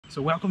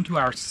So welcome to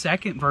our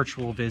second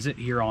virtual visit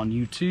here on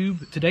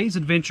YouTube. Today's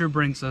adventure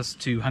brings us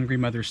to Hungry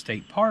Mother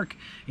State Park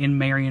in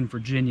Marion,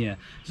 Virginia.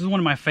 This is one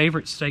of my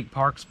favorite state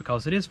parks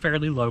because it is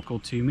fairly local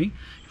to me.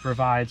 It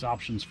provides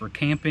options for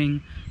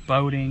camping,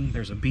 boating,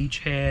 there's a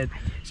beachhead,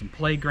 some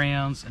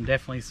playgrounds, and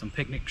definitely some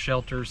picnic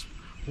shelters.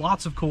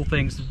 Lots of cool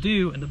things to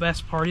do, and the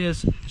best part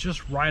is it's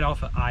just right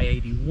off of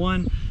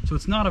I-81, so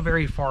it's not a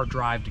very far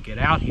drive to get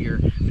out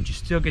here, but you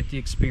still get to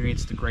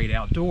experience the great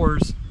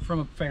outdoors from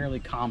a fairly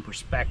calm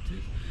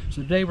perspective.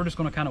 So today we're just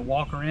going to kind of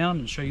walk around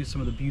and show you some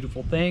of the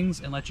beautiful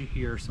things and let you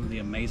hear some of the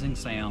amazing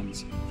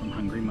sounds from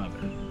Hungry Mother.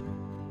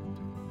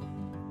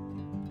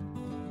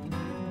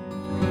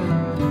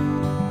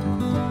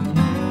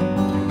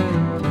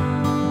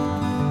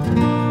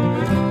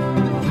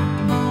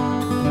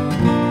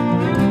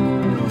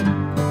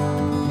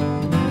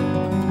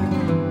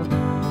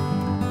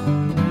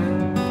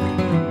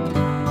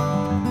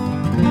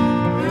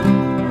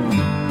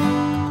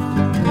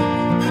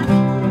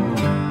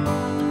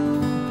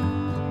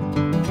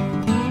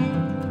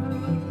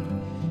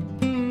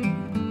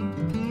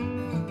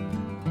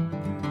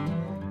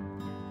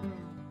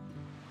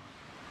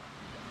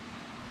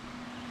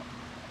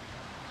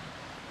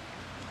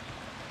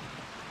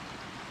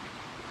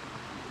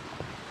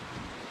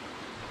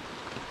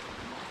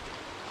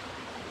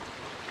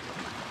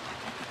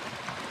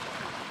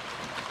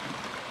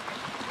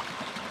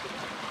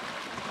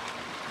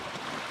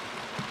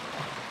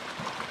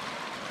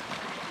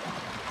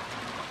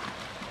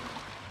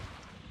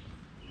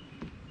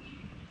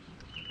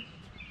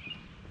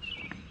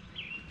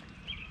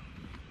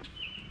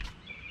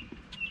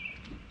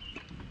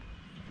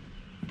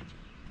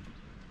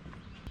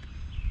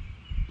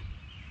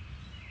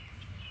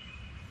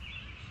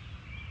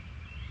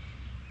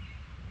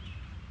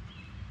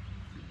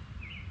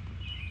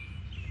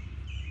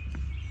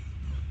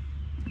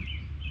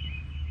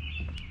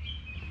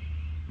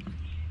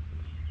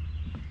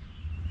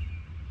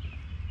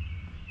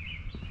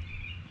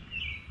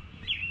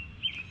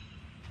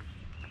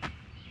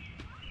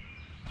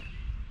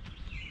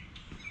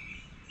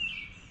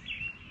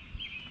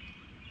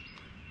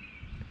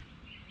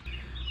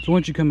 So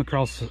once you come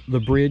across the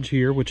bridge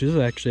here, which is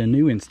actually a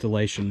new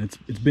installation, it's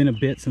been a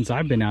bit since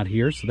I've been out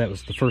here, so that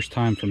was the first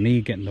time for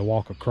me getting to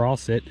walk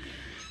across it.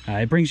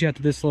 It brings you out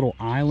to this little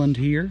island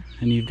here,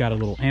 and you've got a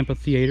little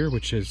amphitheater,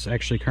 which is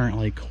actually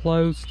currently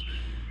closed,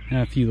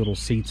 and a few little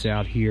seats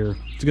out here.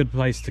 It's a good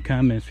place to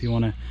come if you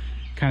want to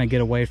kind of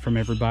get away from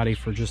everybody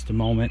for just a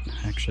moment.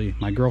 Actually,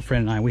 my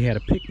girlfriend and I, we had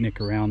a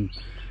picnic around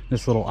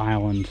this little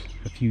island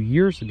a few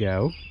years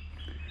ago.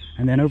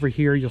 And then over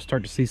here, you'll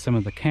start to see some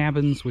of the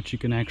cabins, which you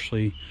can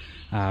actually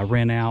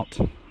rent out.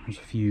 There's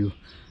a few,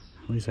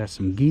 at least that's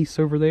some geese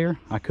over there.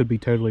 I could be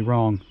totally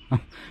wrong.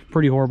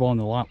 Pretty horrible on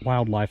the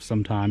wildlife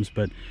sometimes,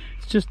 but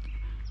it's just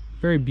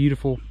a very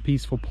beautiful,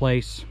 peaceful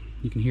place.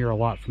 You can hear a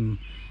lot from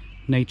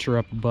nature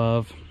up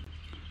above.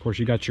 Of course,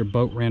 you got your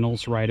boat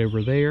rentals right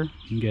over there.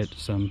 You can get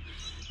some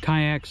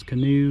kayaks,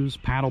 canoes,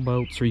 paddle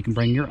boats, or you can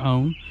bring your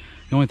own.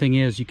 The only thing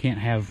is you can't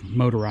have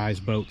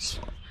motorized boats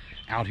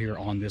out here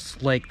on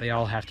this lake. They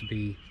all have to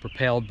be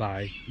propelled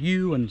by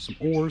you and some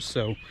oars,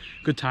 so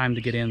good time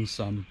to get in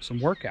some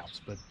workouts.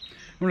 But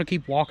we're going to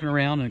keep walking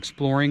around and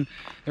exploring.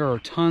 There are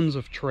tons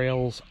of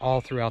trails all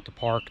throughout the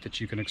park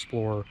that you can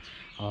explore.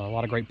 A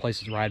lot of great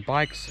places to ride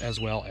bikes as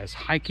well as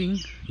hiking.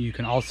 You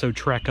can also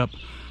trek up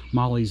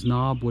Molly's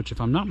Knob, which if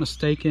I'm not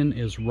mistaken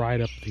is right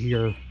up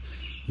here.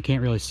 You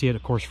can't really see it,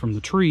 of course, from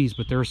the trees,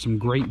 but there are some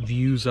great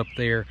views up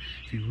there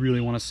if you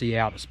really want to see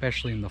out,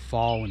 especially in the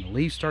fall when the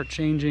leaves start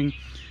changing.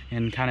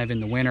 And kind of in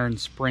the winter and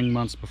spring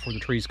months before the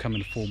trees come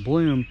into full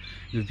bloom,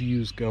 the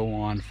views go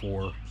on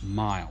for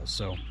miles.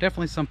 So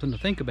definitely something to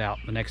think about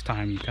the next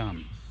time you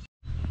come.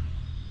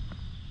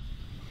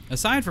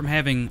 Aside from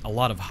having a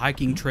lot of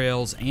hiking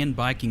trails and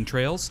biking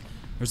trails,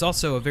 there's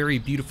also a very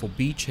beautiful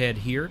beachhead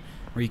here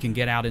where you can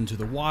get out into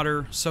the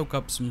water, soak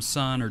up some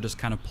sun, or just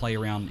kind of play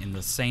around in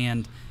the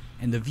sand.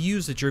 And the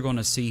views that you're going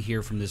to see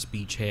here from this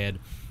beachhead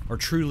are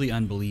truly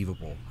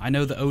unbelievable. I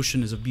know the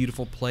ocean is a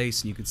beautiful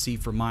place and you can see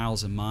for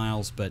miles and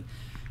miles, but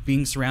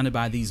being surrounded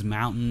by these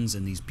mountains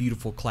and these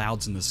beautiful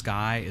clouds in the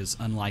sky is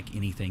unlike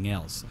anything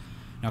else.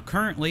 Now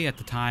currently, at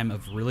the time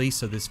of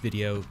release of this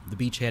video, the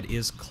beachhead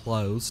is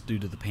closed due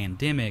to the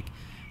pandemic.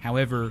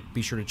 However,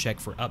 be sure to check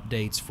for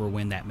updates for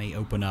when that may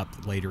open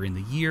up later in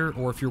the year,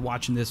 or if you're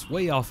watching this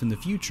way off in the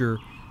future,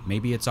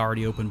 maybe it's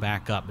already opened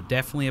back up, but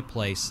definitely a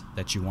place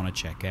that you want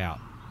to check out.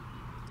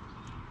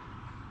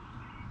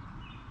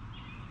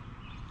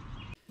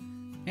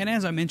 And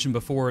as I mentioned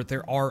before,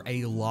 there are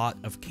a lot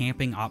of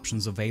camping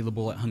options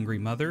available at Hungry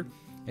Mother.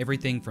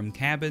 Everything from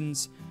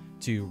cabins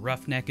to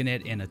roughnecking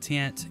it in a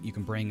tent. You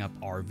can bring up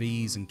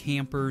RVs and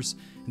campers.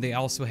 And they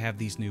also have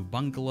these new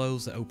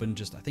bungalows that opened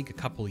just, I think, a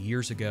couple of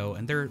years ago,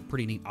 and they're a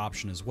pretty neat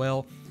option as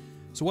well.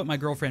 So what my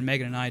girlfriend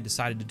Megan and I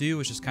decided to do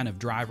was just kind of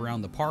drive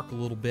around the park a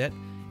little bit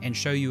and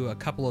show you a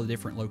couple of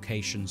different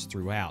locations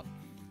throughout.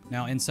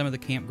 Now, in some of the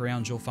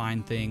campgrounds, you'll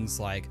find things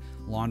like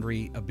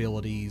laundry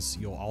abilities.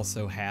 You'll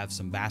also have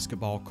some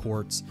basketball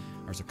courts.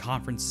 There's a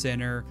conference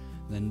center.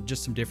 then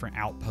just some different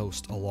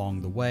outposts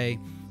along the way.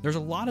 There's a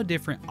lot of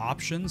different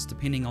options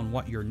depending on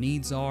what your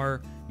needs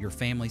are, your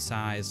family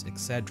size,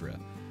 etc.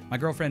 My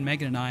girlfriend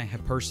Megan and I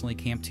have personally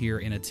camped here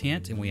in a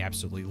tent, and we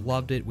absolutely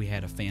loved it. We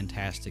had a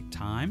fantastic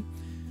time.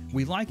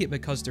 We like it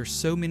because there's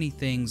so many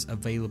things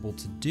available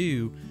to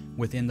do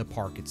within the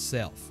park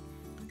itself.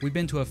 We've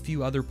been to a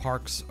few other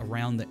parks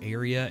around the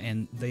area,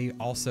 and they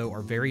also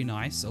are very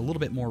nice, a little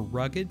bit more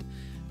rugged,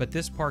 but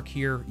this park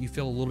here, you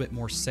feel a little bit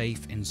more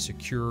safe and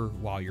secure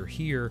while you're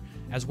here,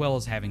 as well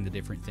as having the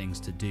different things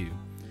to do.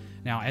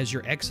 Now, as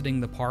you're exiting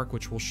the park,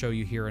 which we'll show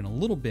you here in a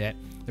little bit,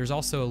 there's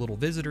also a little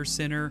visitor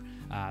center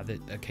that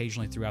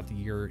occasionally throughout the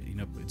year,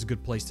 it's a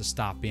good place to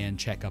stop in,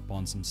 check up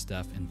on some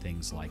stuff and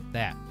things like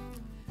that.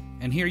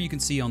 And here you can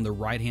see on the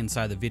right-hand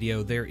side of the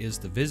video, there is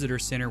the visitor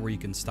center where you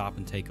can stop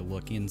and take a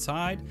look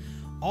inside.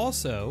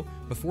 Also,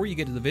 before you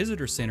get to the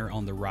visitor center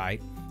on the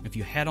right, if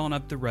you head on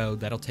up the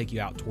road, that'll take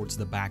you out towards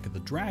the back of the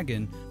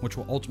Dragon, which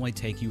will ultimately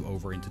take you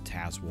over into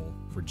Tazewell,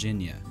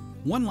 Virginia.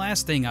 One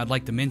last thing I'd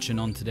like to mention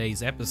on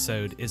today's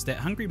episode is that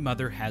Hungry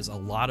Mother has a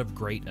lot of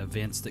great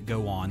events that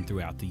go on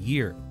throughout the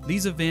year.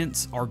 These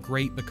events are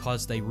great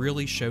because they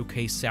really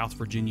showcase South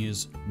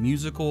Virginia's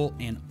musical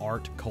and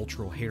art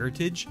cultural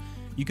heritage.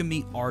 You can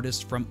meet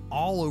artists from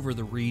all over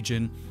the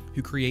region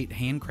who create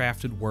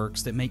handcrafted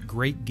works that make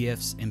great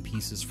gifts and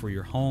pieces for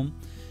your home.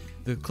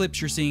 The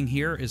clips you're seeing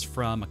here is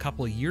from a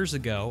couple of years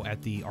ago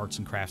at the Arts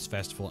and Crafts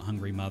Festival at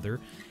Hungry Mother,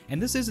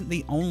 and this isn't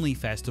the only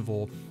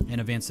festival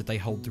and events that they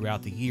hold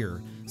throughout the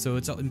year, so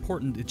it's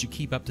important that you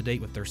keep up to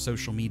date with their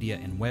social media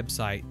and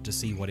website to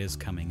see what is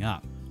coming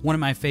up. One of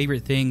my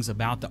favorite things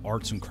about the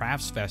Arts and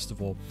Crafts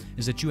Festival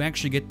is that you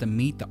actually get to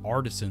meet the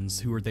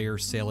artisans who are there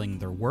selling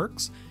their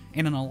works,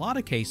 and in a lot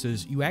of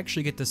cases, you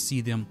actually get to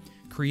see them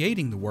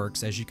creating the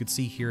works, as you could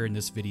see here in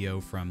this video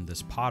from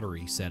this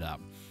pottery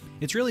setup.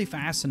 It's really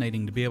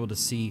fascinating to be able to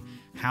see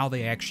how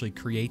they actually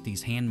create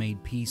these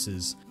handmade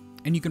pieces,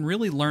 and you can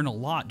really learn a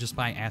lot just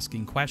by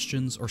asking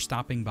questions or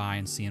stopping by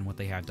and seeing what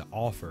they have to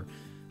offer.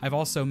 I've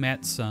also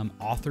met some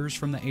authors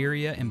from the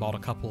area and bought a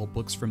couple of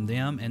books from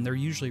them, and they're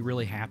usually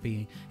really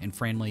happy and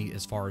friendly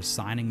as far as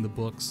signing the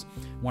books.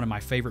 One of my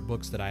favorite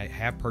books that I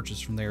have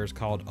purchased from there is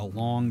called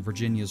Along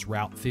Virginia's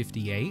Route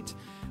 58,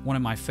 one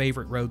of my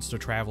favorite roads to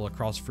travel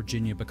across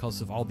Virginia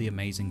because of all the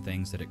amazing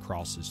things that it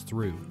crosses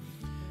through.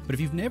 But if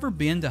you've never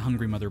been to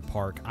Hungry Mother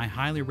Park, I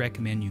highly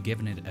recommend you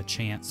giving it a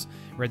chance.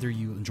 Whether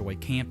you enjoy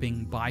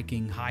camping,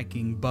 biking,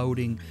 hiking,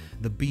 boating,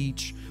 the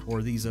beach,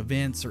 or these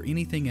events, or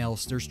anything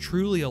else, there's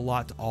truly a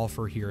lot to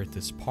offer here at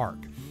this park.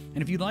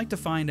 And if you'd like to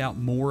find out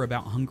more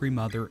about Hungry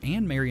Mother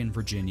and Marion,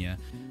 Virginia,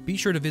 be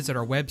sure to visit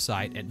our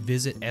website at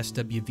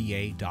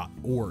visitswva.org.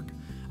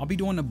 I'll be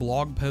doing a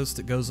blog post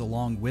that goes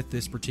along with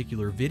this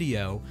particular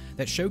video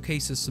that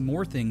showcases some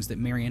more things that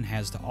Marion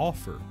has to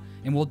offer.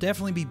 And we'll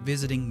definitely be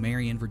visiting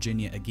Marion,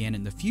 Virginia again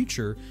in the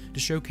future to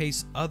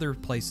showcase other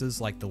places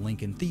like the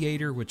Lincoln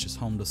Theater, which is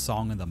home to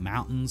Song of the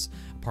Mountains,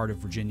 a part of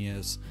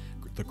Virginia's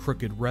the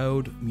Crooked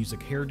Road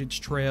Music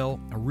Heritage Trail,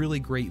 a really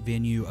great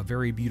venue, a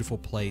very beautiful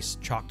place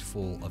chock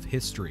full of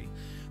history.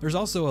 There's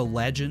also a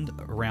legend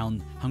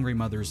around Hungry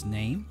Mother's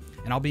name,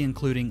 and I'll be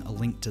including a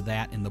link to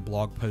that in the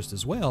blog post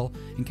as well,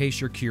 in case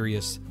you're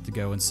curious to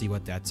go and see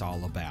what that's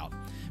all about.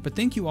 But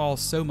thank you all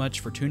so much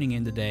for tuning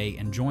in today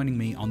and joining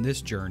me on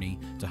this journey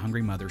to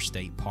Hungry Mother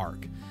State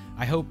Park.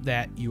 I hope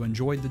that you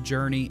enjoyed the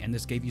journey and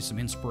this gave you some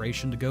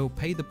inspiration to go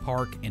pay the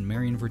park in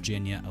Marion,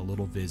 Virginia a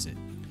little visit.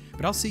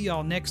 But I'll see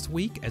y'all next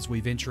week as we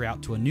venture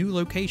out to a new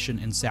location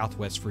in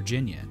Southwest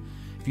Virginia.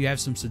 If you have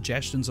some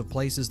suggestions of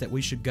places that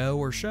we should go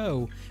or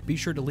show, be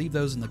sure to leave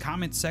those in the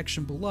comments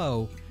section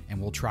below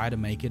and we'll try to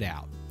make it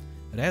out.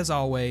 But as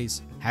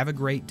always, have a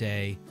great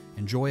day,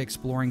 enjoy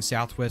exploring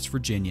Southwest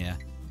Virginia,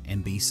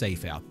 and be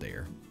safe out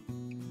there.